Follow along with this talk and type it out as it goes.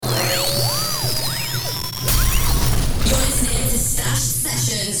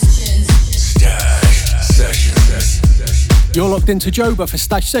You're locked into Joba for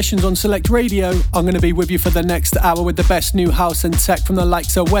Stash Sessions on Select Radio. I'm going to be with you for the next hour with the best new house and tech from the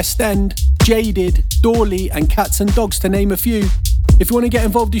likes of West End, Jaded, Dawley and Cats and Dogs to name a few. If you want to get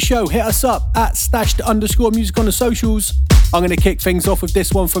involved in the show, hit us up at stashed_music on the socials. I'm going to kick things off with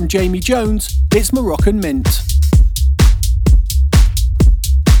this one from Jamie Jones. It's Moroccan Mint.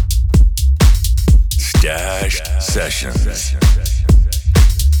 Stash Sessions.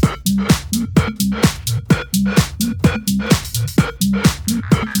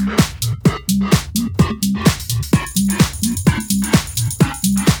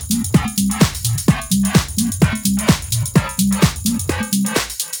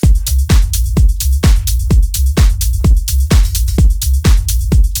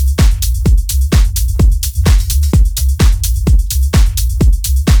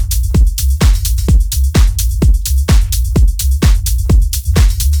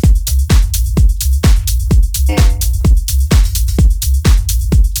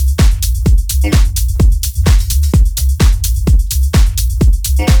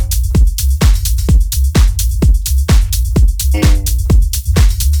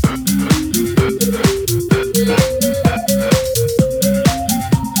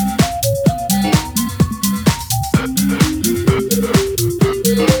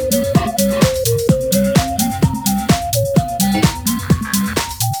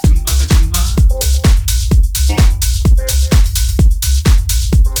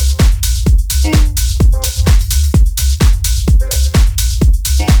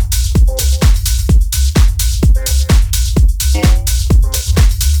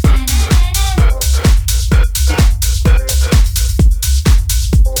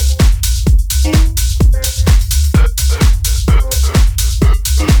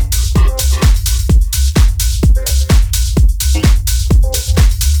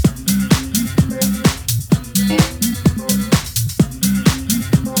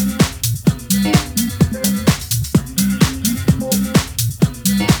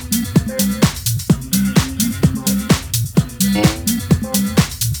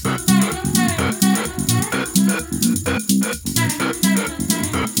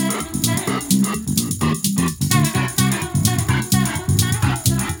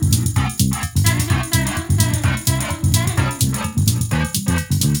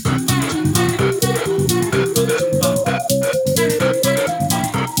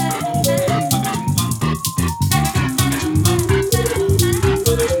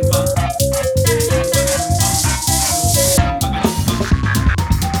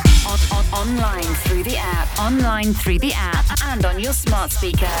 Through the app and on your smart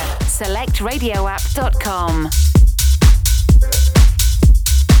speaker. SelectRadioApp.com.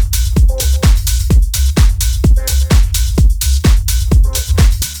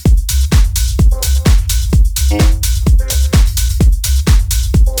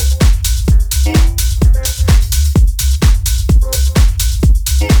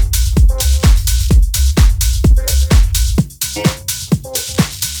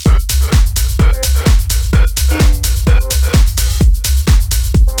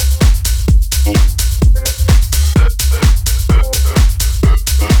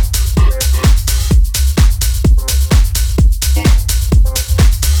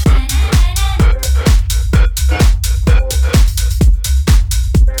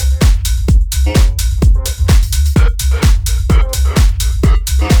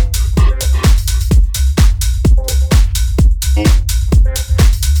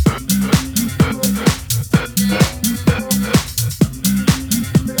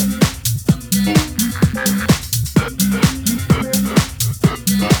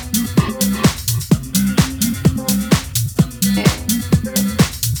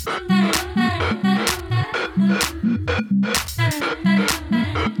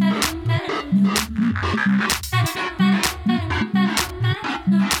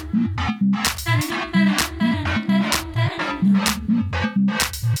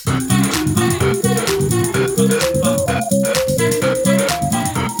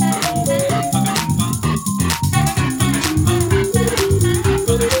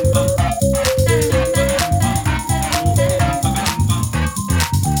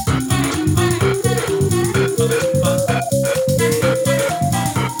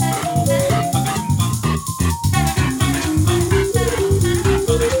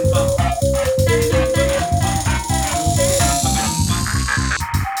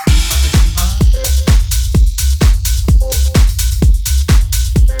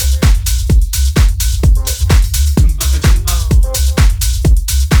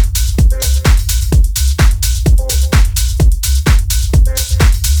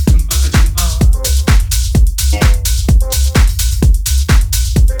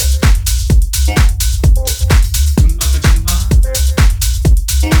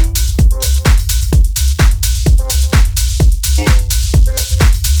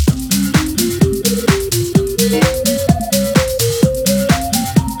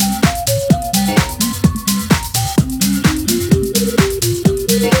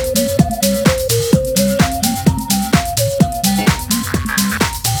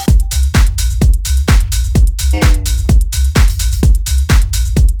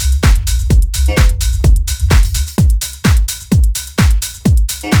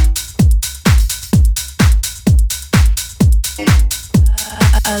 I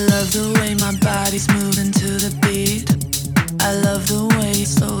love the way my body's moving to the beat. I love the way you're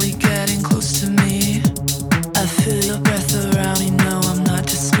slowly getting close to me. I feel your breath around me, no, I'm not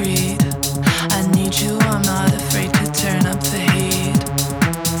discreet. I need you, I'm not afraid to turn up the heat.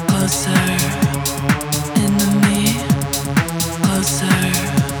 Closer, into me. Closer,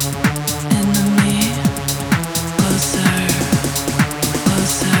 into me. Closer,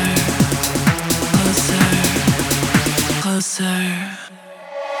 closer, closer, closer.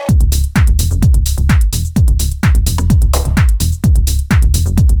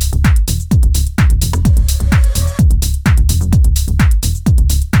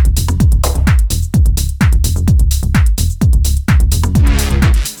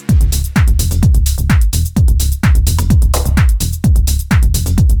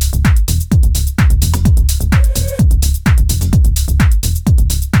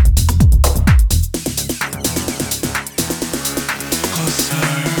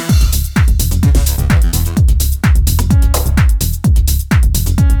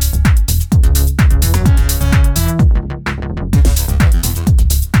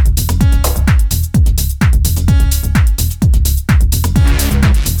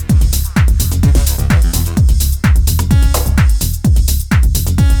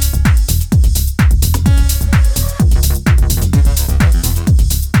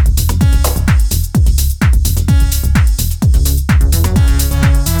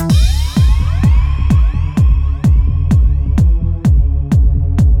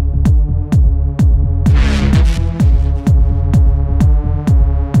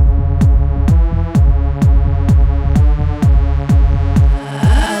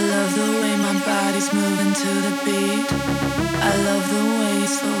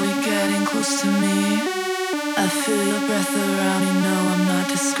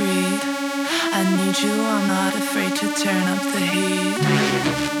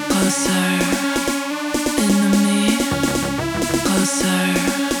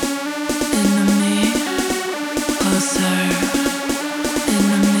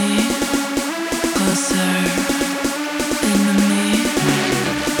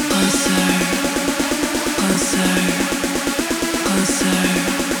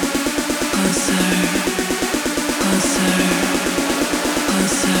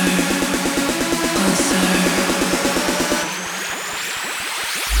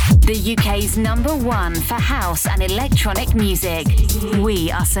 UK's #1 for house and electronic music. We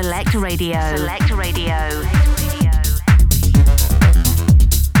are Select Radio. Select Radio.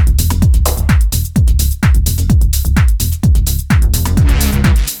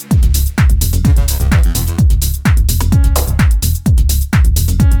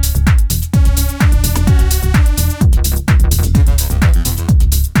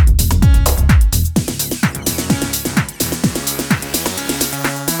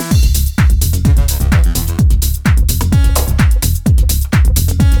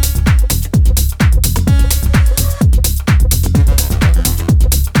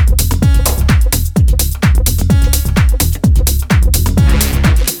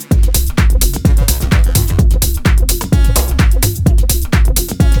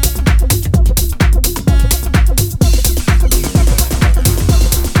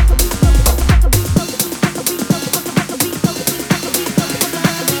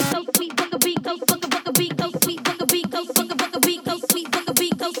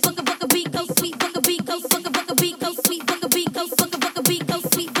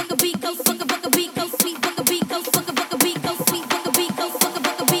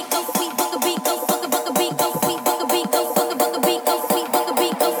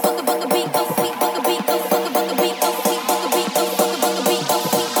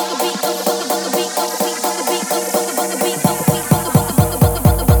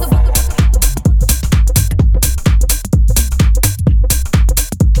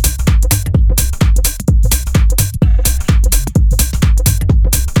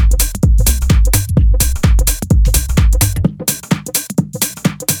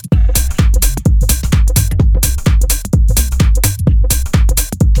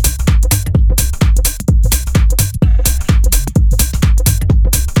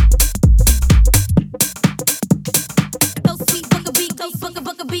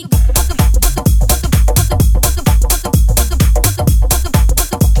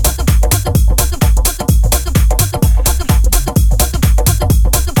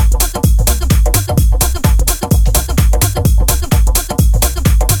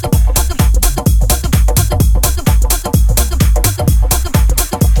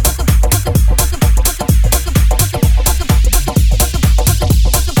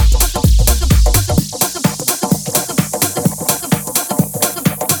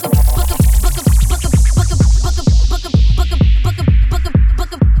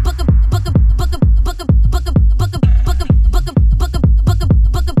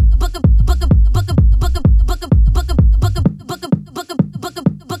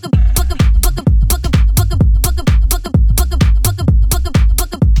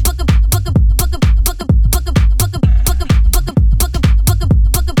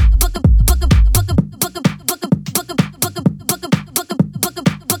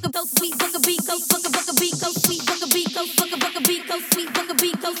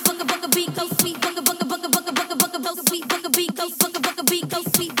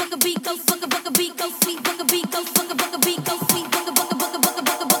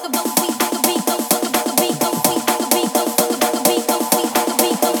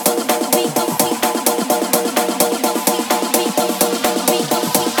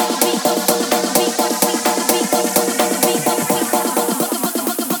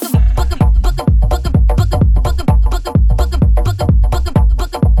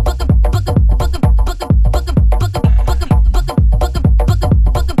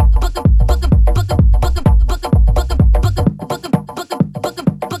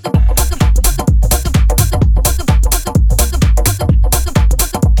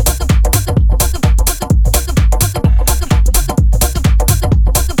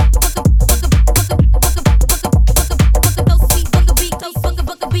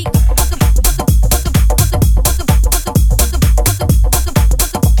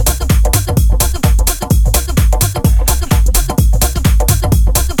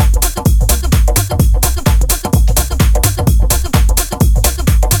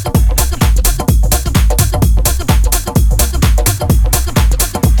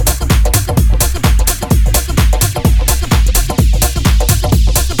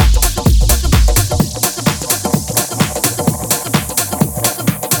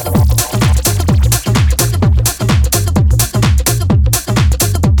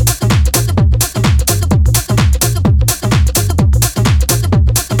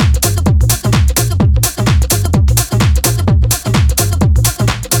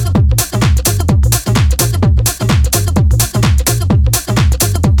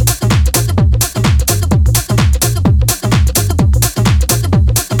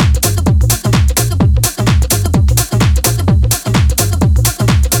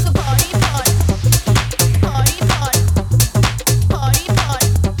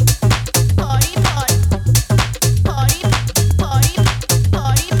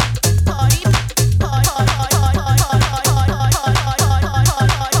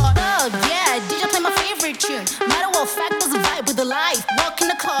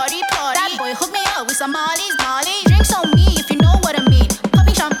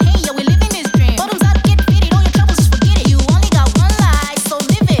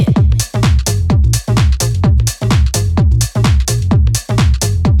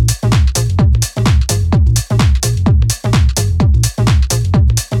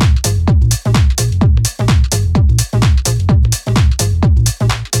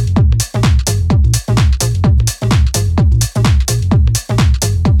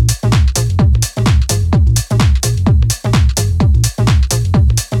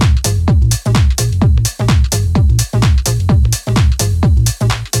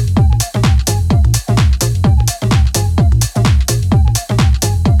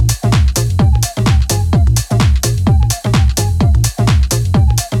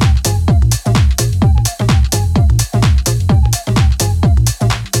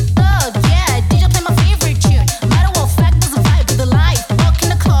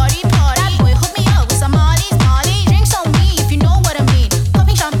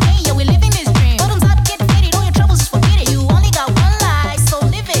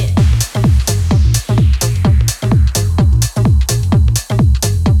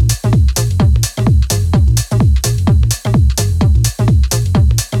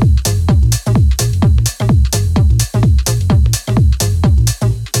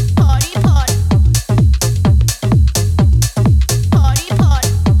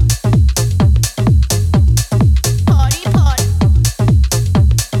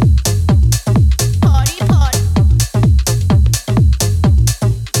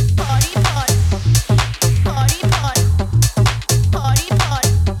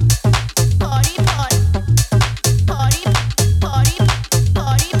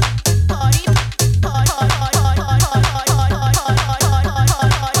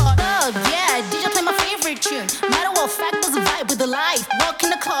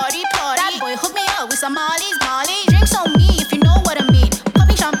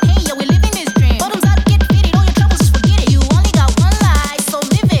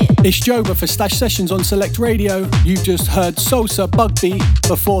 It's Joba for Stash Sessions on Select Radio. You've just heard Sosa, Bugbeat.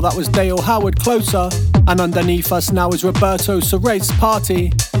 Before that was Dale Howard, Closer. And underneath us now is Roberto Cerez,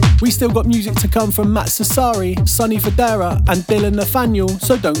 Party. We still got music to come from Matt Cesari, Sonny Fodera and Dylan Nathaniel,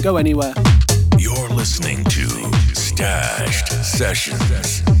 so don't go anywhere. You're listening to Stashed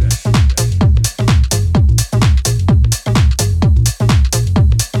Sessions.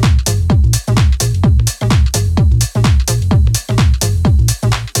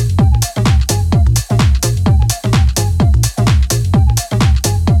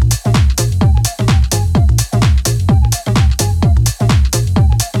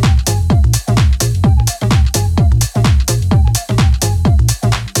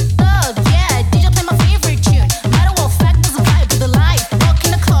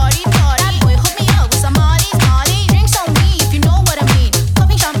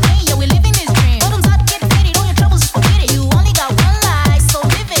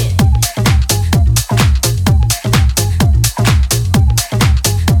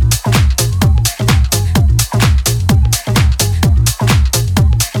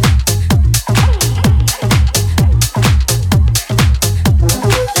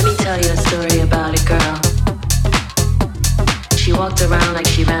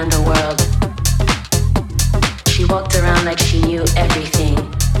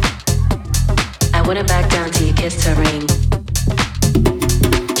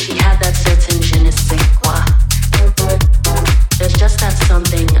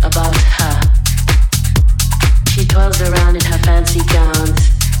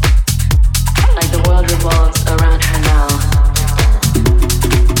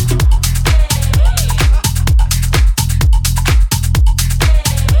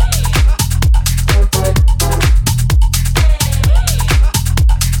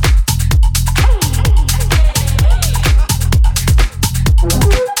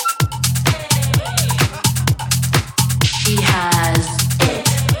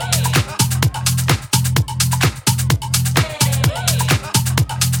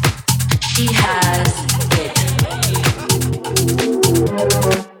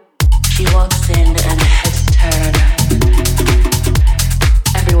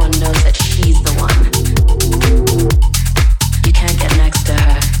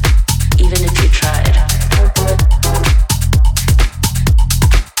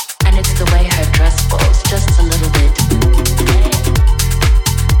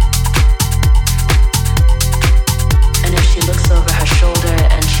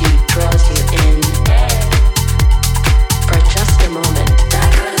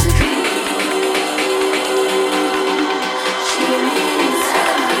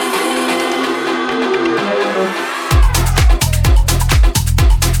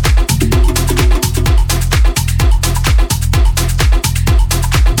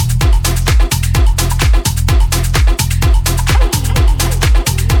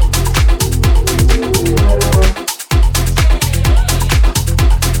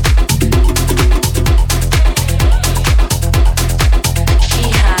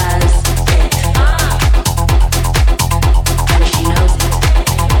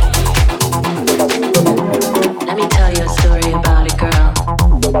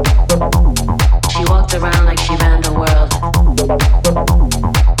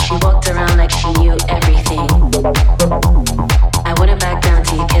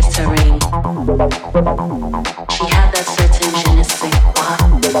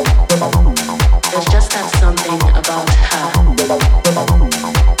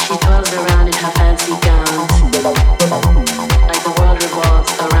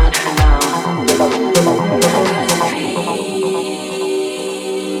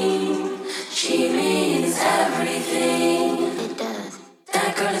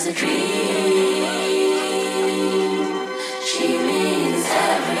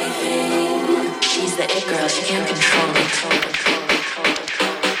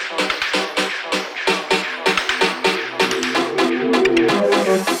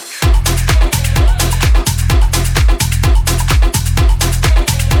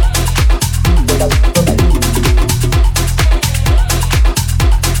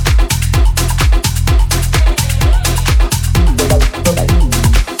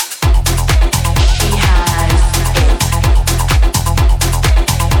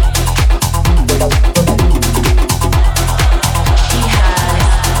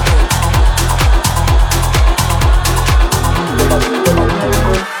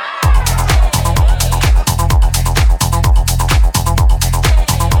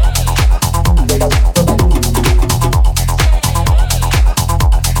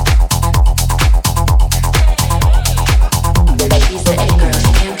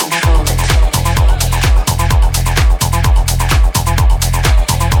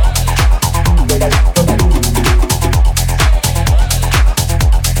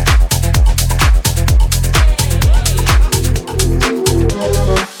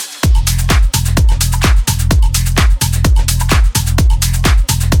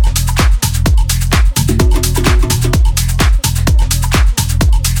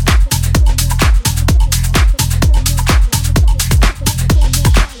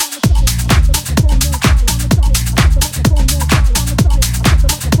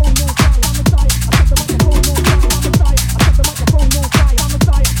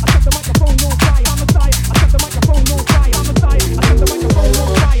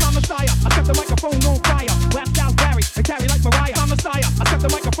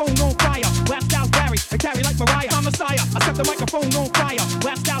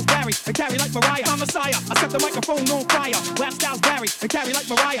 and carry like Mariah. I'm Messiah. I set the microphone on fire. Rap styles vary and carry like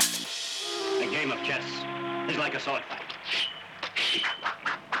Mariah. A game of chess is like a sword fight.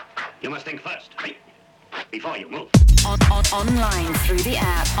 You must think first, right? Before you move. Online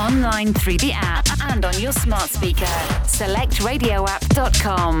through the app, and on your smart speaker.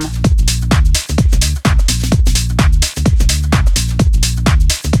 SelectRadioApp.com.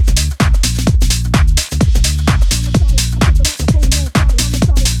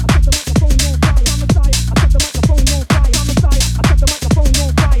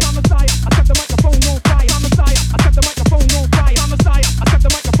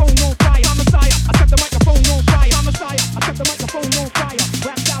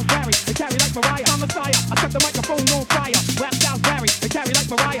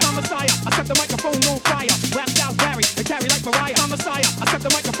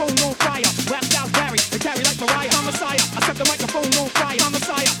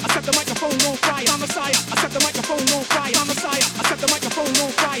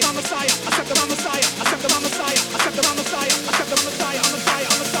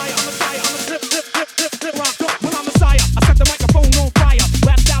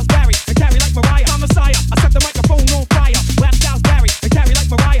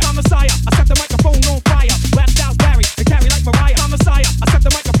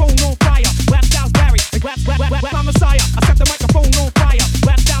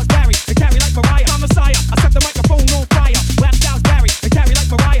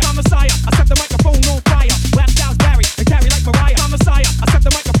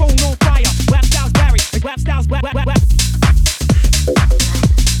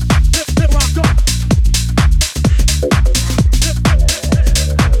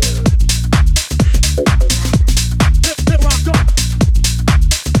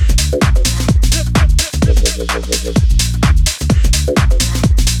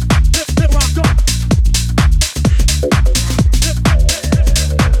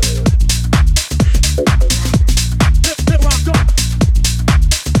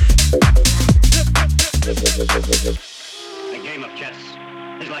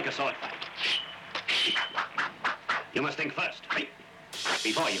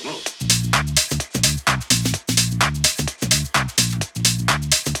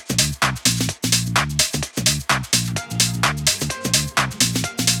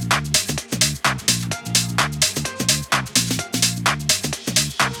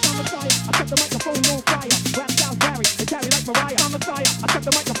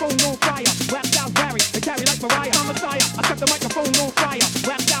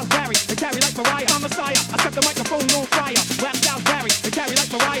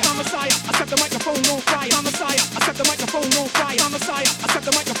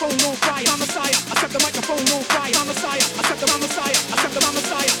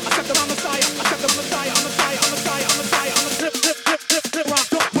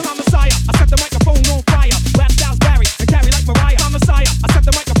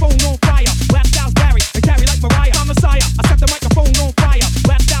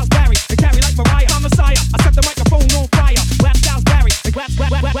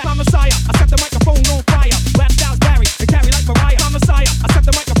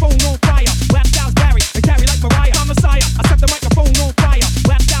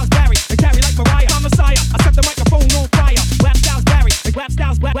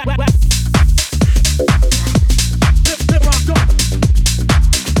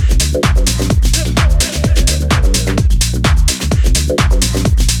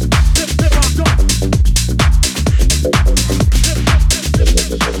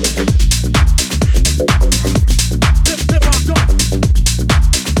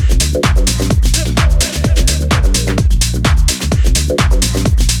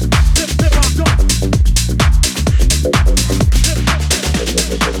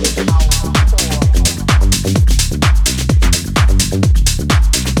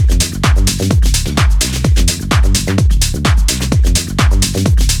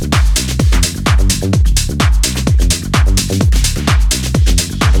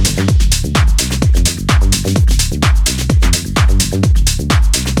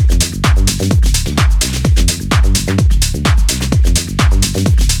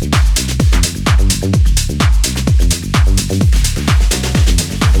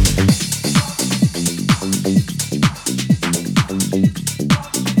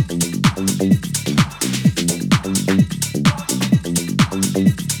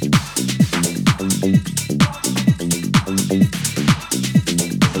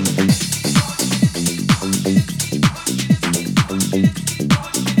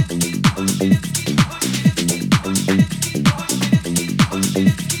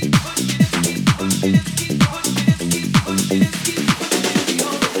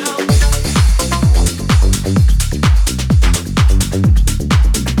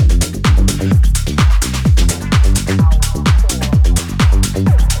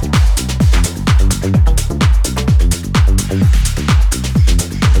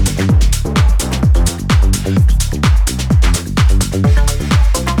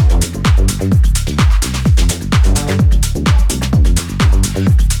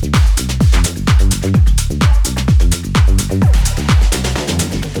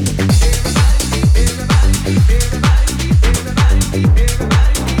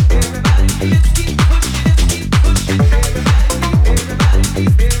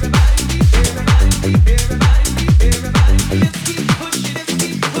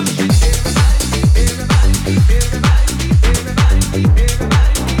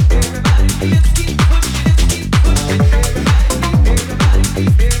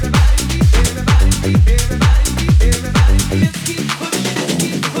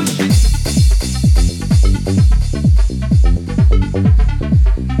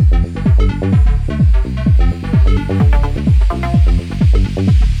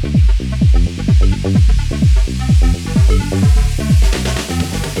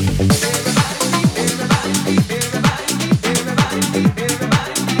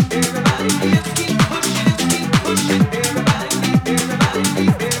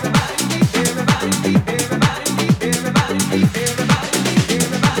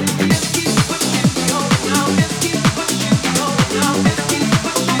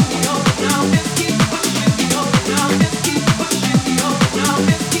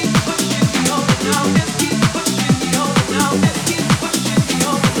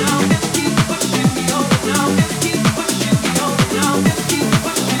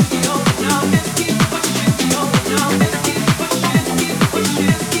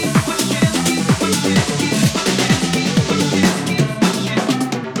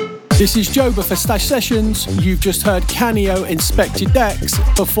 This is Joba for Stash Sessions. You've just heard Canio Inspect Your Decks.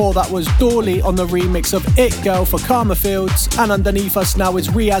 Before that was Dorley on the remix of It Girl for Karma Fields. And underneath us now is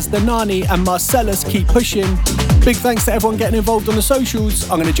Riaz Danani and Marcellus Keep Pushing. Big thanks to everyone getting involved on the socials.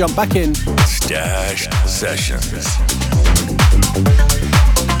 I'm going to jump back in. Stash Sessions.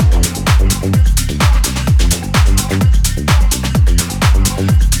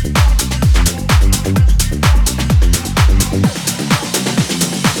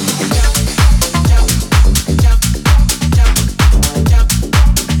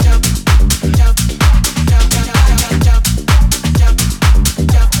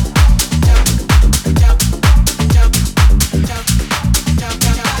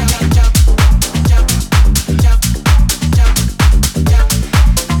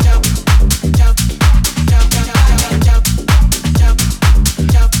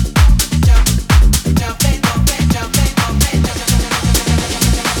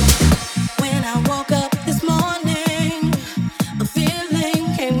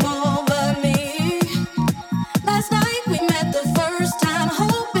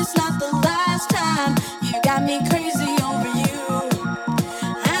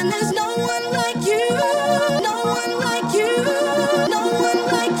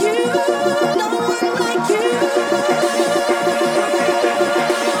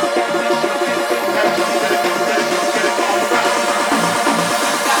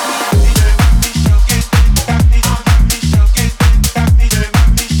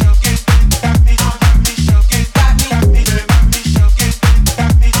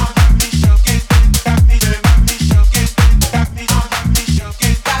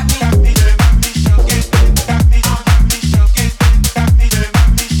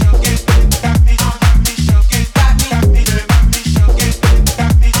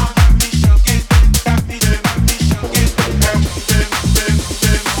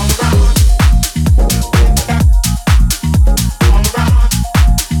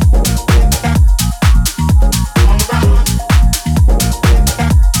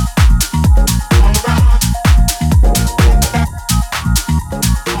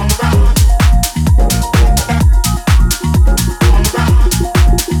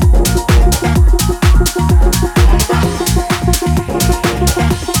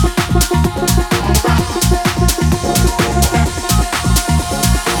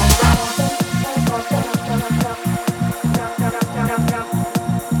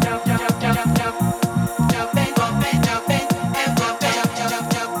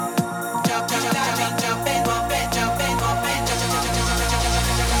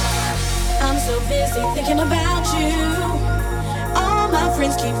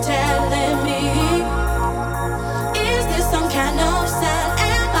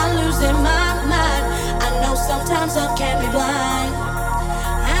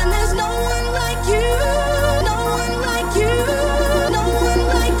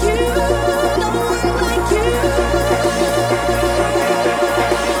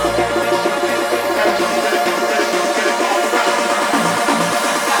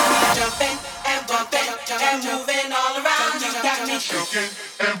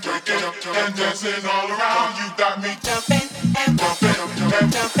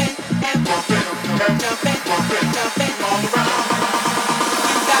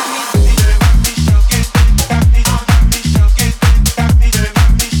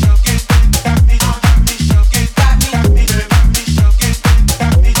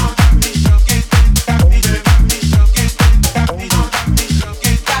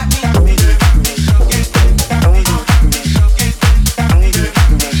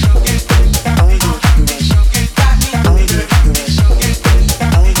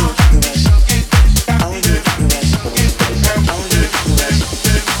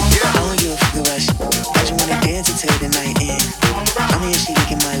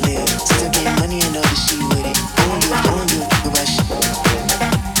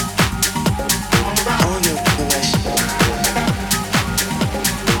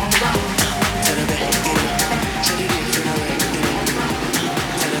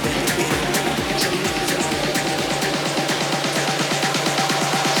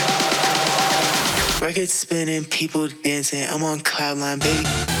 Records spinning, people dancing. I'm on cloud nine, baby.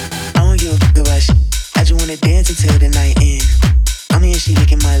 I don't give a fuck about shit. I just wanna dance until the night ends. I'm here, she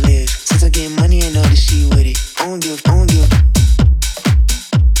licking my lips. Since I get money, I know that she with it. I don't give a fuck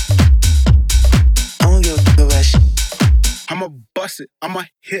about shit. I'ma bust it, I'ma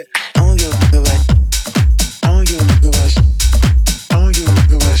hit. I don't give a fuck about shit. I don't give a fuck about shit. I don't give a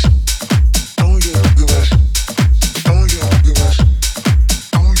fuck about shit. I don't give a fuck about shit. I don't give a fuck about shit.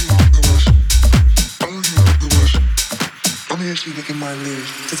 I don't give a fuck about shit. I don't give a fuck about shit. I'm here, she licking my my live.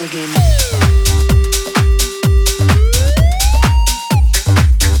 Since I get money.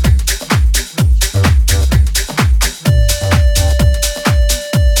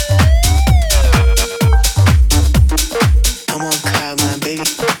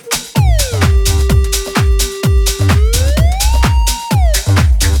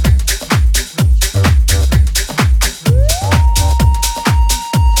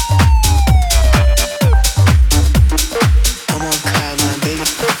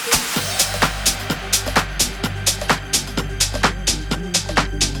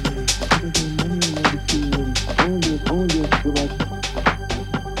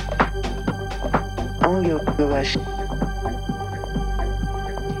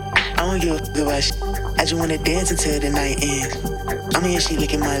 Dance until the night ends. I'm here, she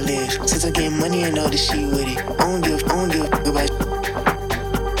licking my lips. Since I get money, I know that she with it. I don't give a fuck about shit.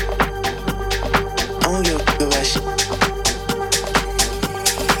 I don't give a fuck about shit.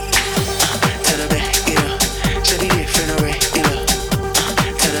 Tell her back, get up. Shawty different, alright, get up.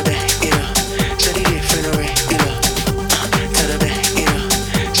 Tell her back, get up. Shawty different, alright, get up. Tell her back, get up.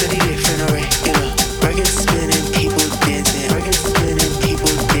 Shawty different, alright, get up. Records spinning, people dancing. Records spinning,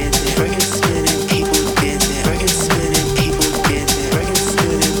 people dancing. Records spinning, people dancing. Records spinning, people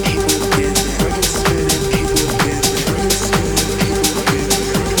dancing. Records spinning, people dancing. Records spinning, people dancing.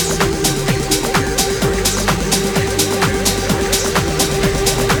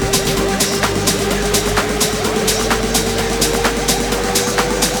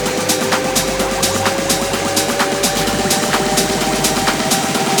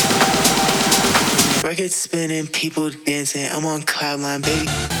 Records spinning, people dancing. I'm on cloud9, baby.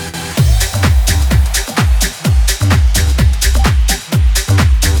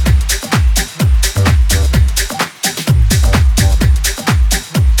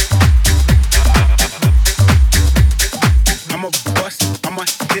 I'm a bust, I'm a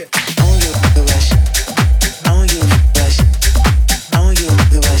hit. I don't give a fuck about shit. I don't give a fuck about shit. I don't give a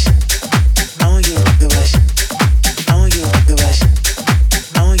fuck about shit. I don't give a fuck about shit. I don't give a fuck about shit. I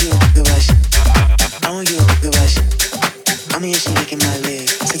don't give a fuck about shit. I don't give a fuck about shit. I'm here, she licking my leg.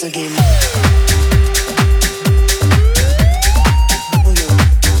 Since I get money.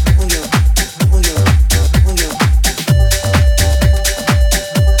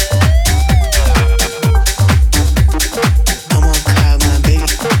 I'm on cloud9, baby. I'm on cloud9, baby.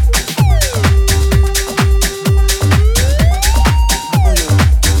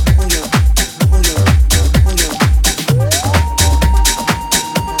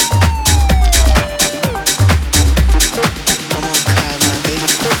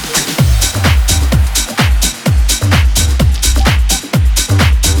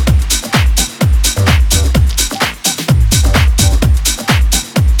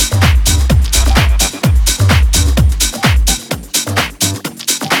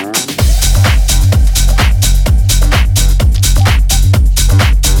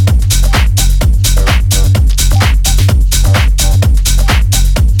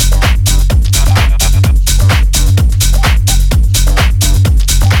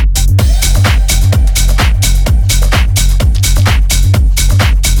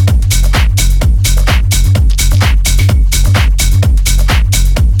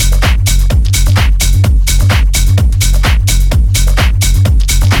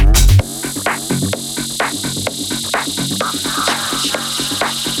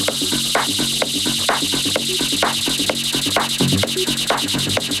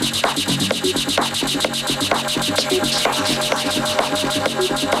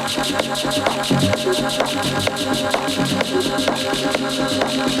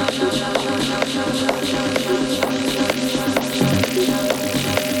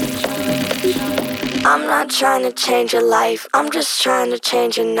 I'm not trying to change your life, I'm just trying to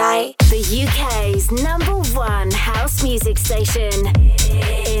change your night. The UK's #1 house music station.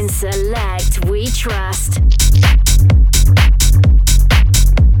 In Select, we trust.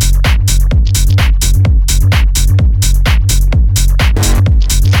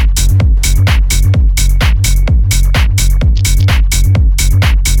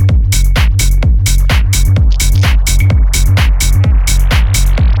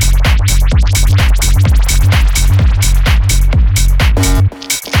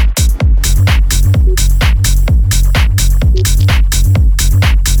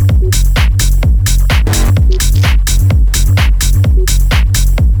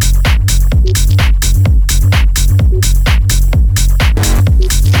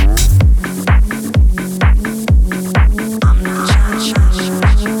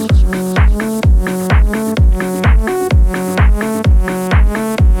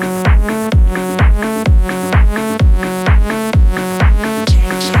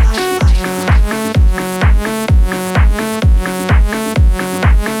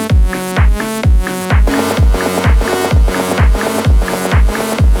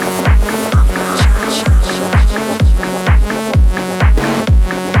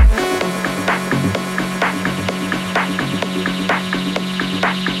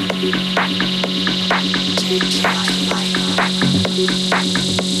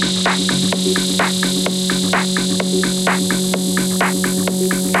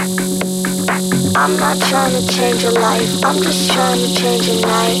 not trying to change your life, I'm just trying to change your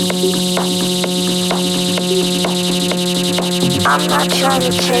night. I'm not trying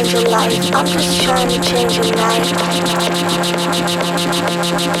to change your life, I'm just trying to change your night.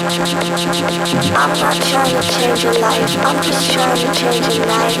 I'm not trying to change your life, I'm just trying to change your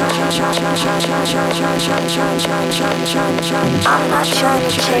night. I'm not trying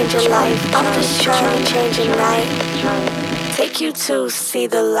to change your life, I'm just trying to change your night. Take you to see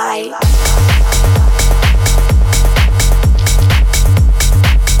the light.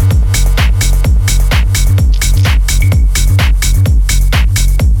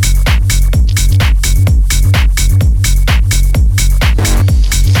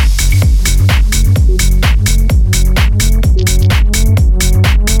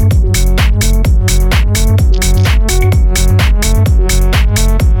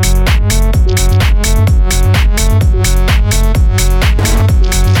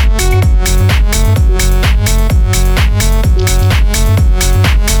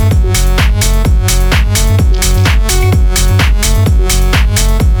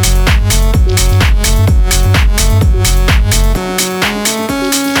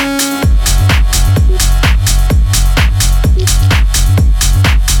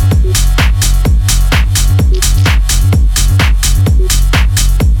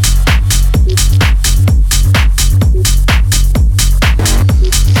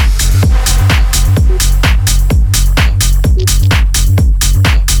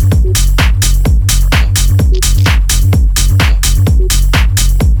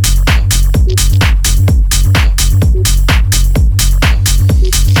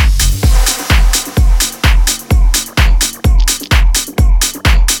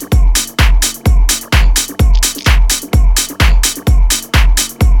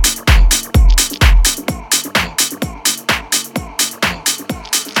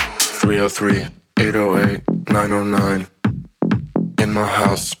 303, 808, 909. In my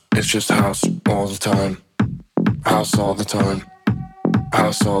house, it's just house all the time. House all the time.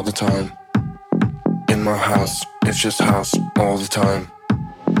 House all the time. In my house, it's just house all the time.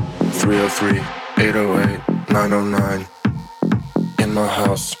 303, 808, 909. In my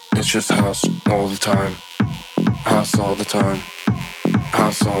house, it's just house all the time. House all the time.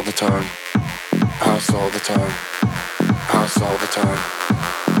 House all the time. House all the time. House all the time.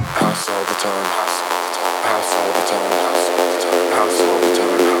 House all the time. House all the time. House all the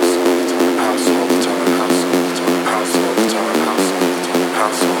time. House all the time. House all the time.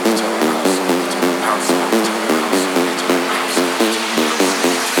 House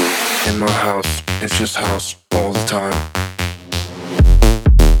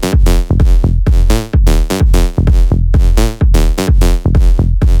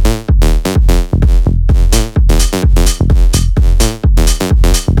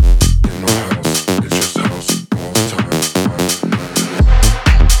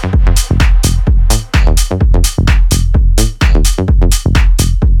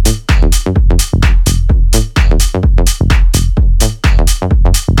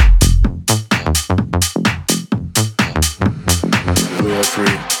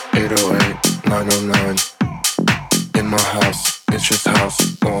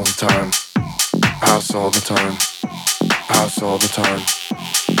all the time. House all the time.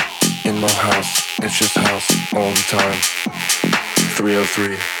 In my house, it's just house all the time.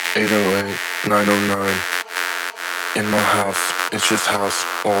 303, 808, 909. In my house, it's just house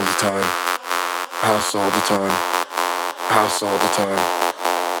all the time. House all the time. House all the time.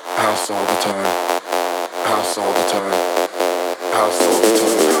 House all the time. House all the time. House all the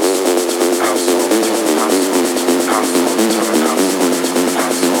time. House all the time. House all the time.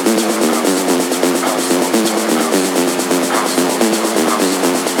 House all the time. House all the time. House all the time.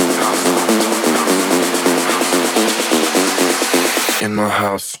 House all the time. In my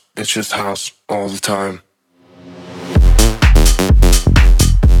house, it's just house all the time.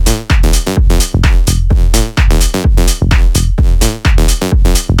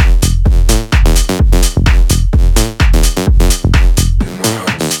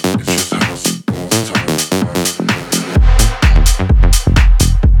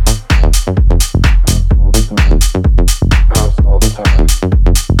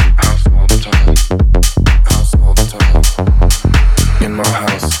 In my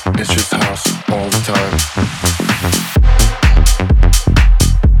house, it's just house all the time.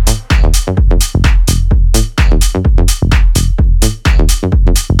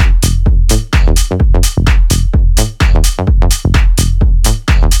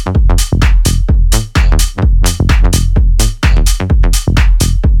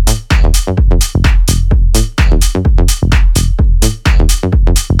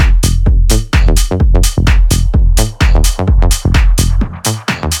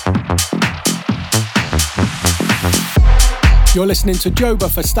 listening to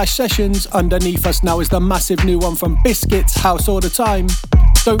Joba for Stash Sessions. Underneath us now is the massive new one from Biscuits, House All the Time.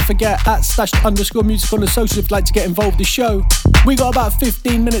 Don't forget, at @stash_music on the social if you'd like to get involved with the show. We got about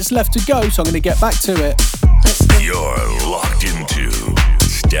 15 minutes left to go, so I'm going to get back to it. You're locked into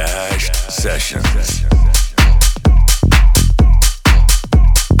Stash Sessions.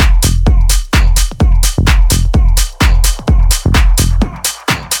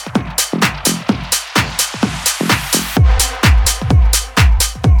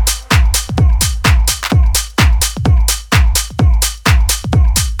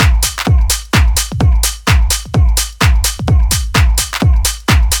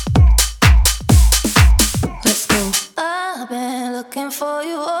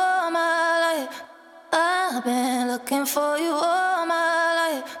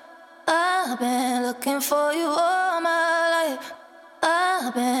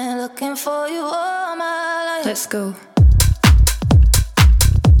 Let's go.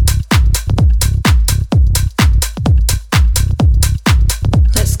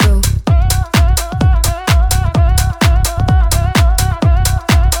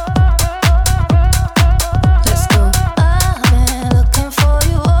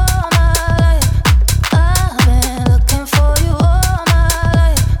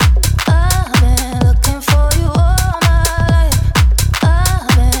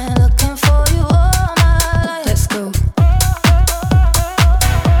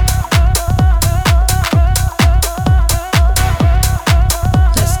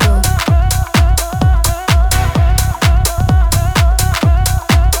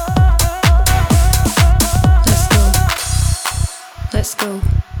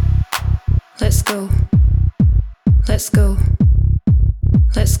 Let's go.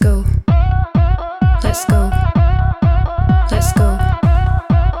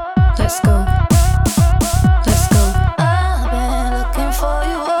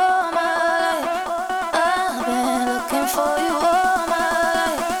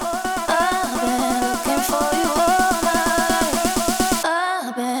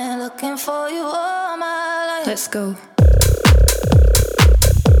 Let's go.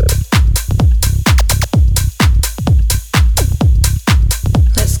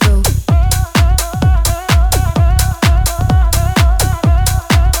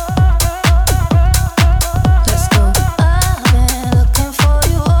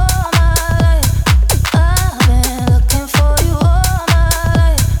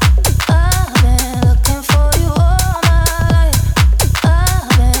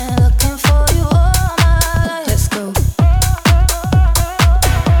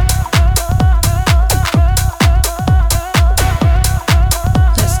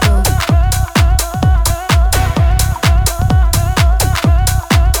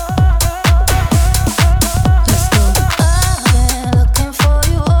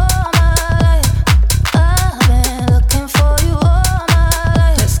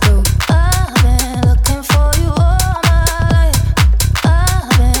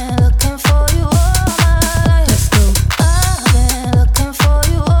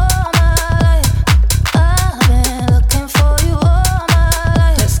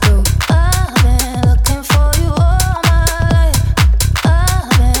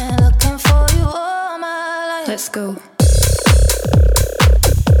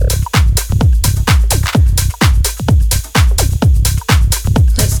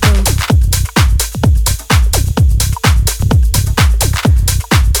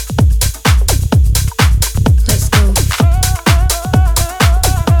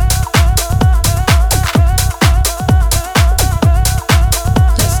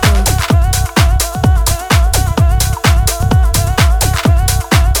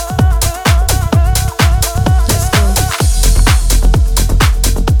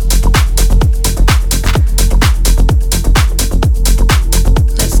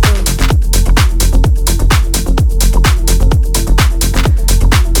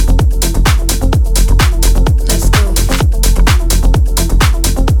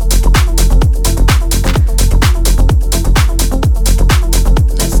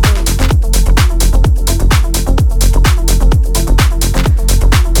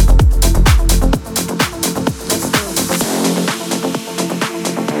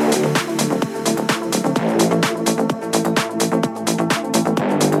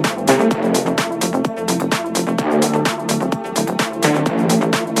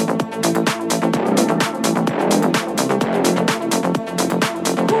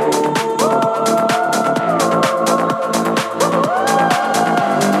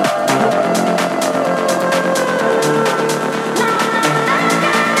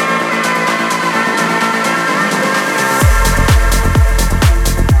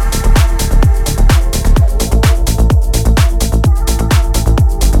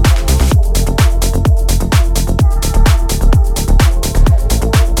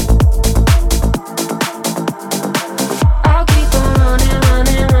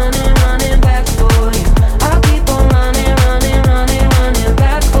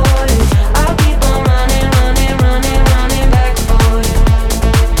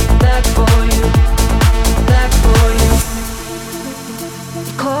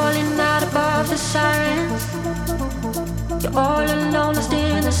 calling out above the sirens. You're all alone, lost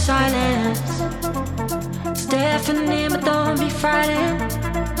in the silence. It's deafening, but don't be frightened.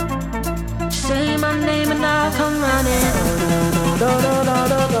 Say my name and I'll come running.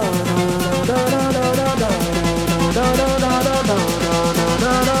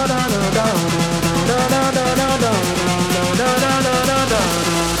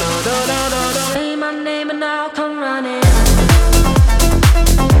 Say my name and I'll come running.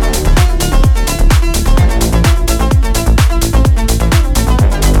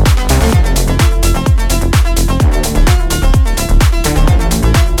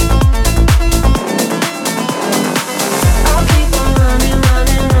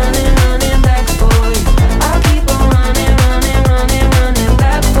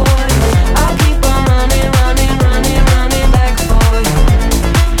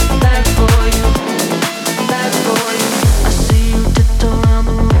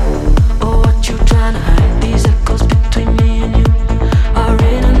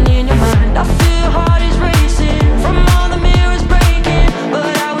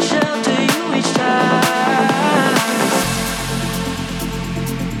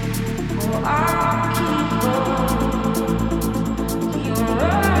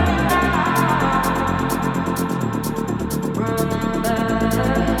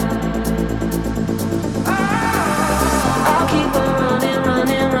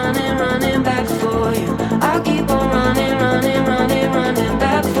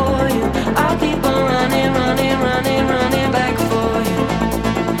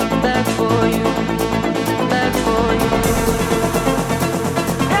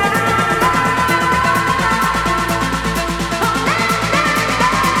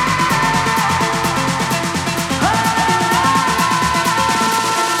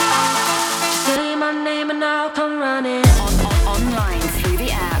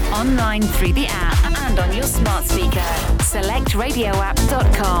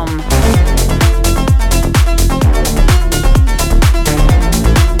 SelectRadioApp.com.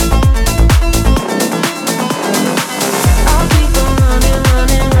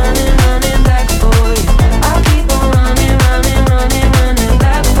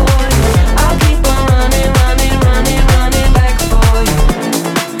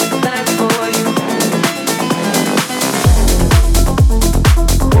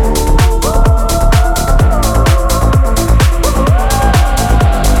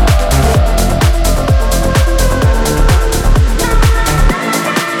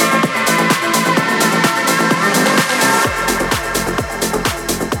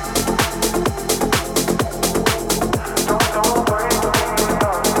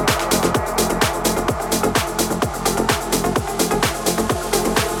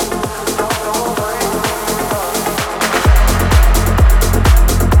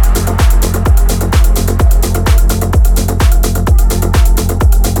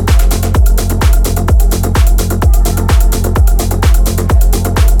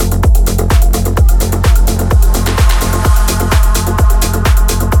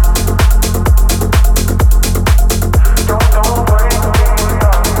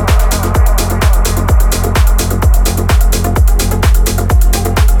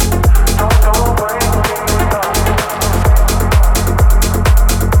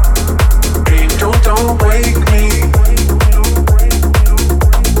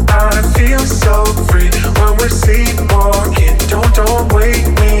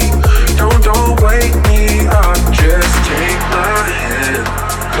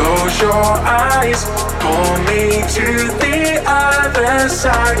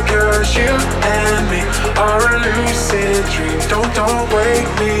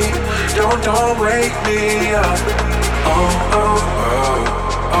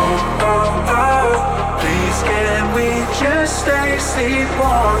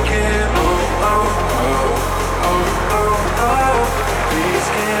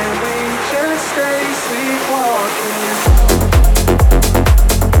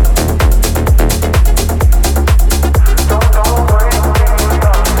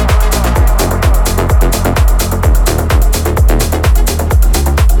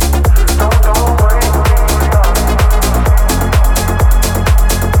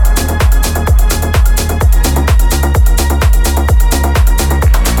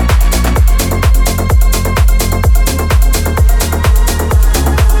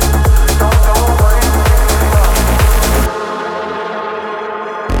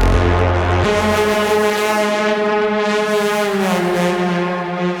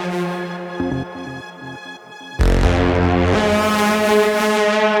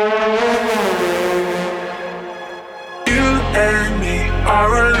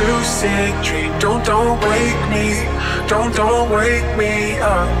 lucid dream. Don't wake me, don't wake me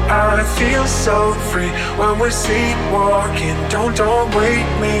up. I feel so free when we're sleepwalking. Don't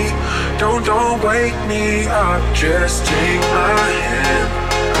wake me, don't wake me up. Just take my hand,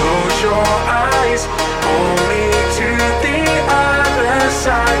 close your eyes, hold me to the other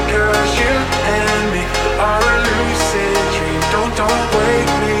side. 'Cause you and me are a lucid dream. Don't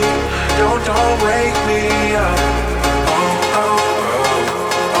wake me, don't wake me up.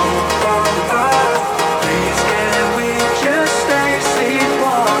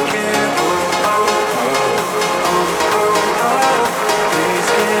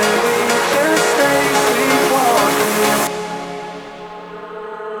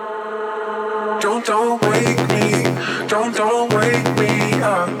 Don't wake me, don't wake me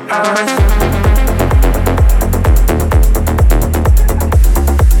up.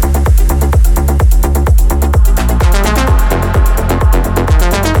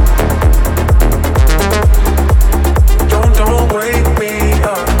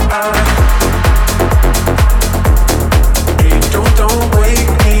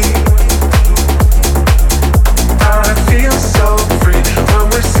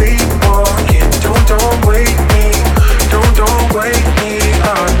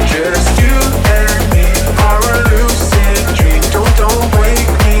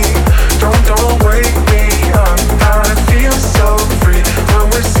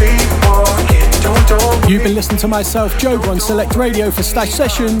 You've been listening to myself, Joe, on Select Radio for Stash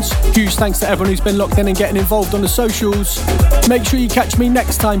Sessions. Huge thanks to everyone who's been locked in and getting involved on the socials. Make sure you catch me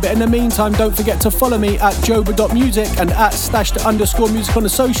next time, but in the meantime, don't forget to follow me at joba.music and at stash_music on the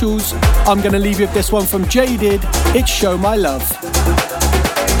socials. I'm going to leave you with this one from Jaded. It's Show My Love.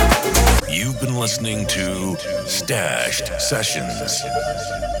 You've been listening to Stashed Sessions.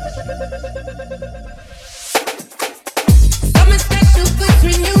 Something special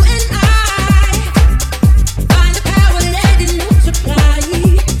between you and I. Find the power, let it multiply.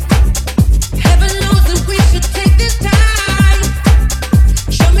 Heaven knows that we should take this time.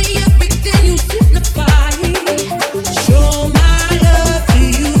 Show me everything you signify. Show my love to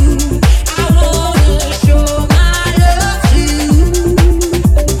you. I wanna show my love to you.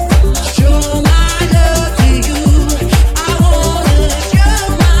 Show my love to you. I wanna show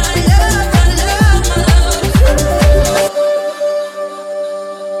my love, my love, my love.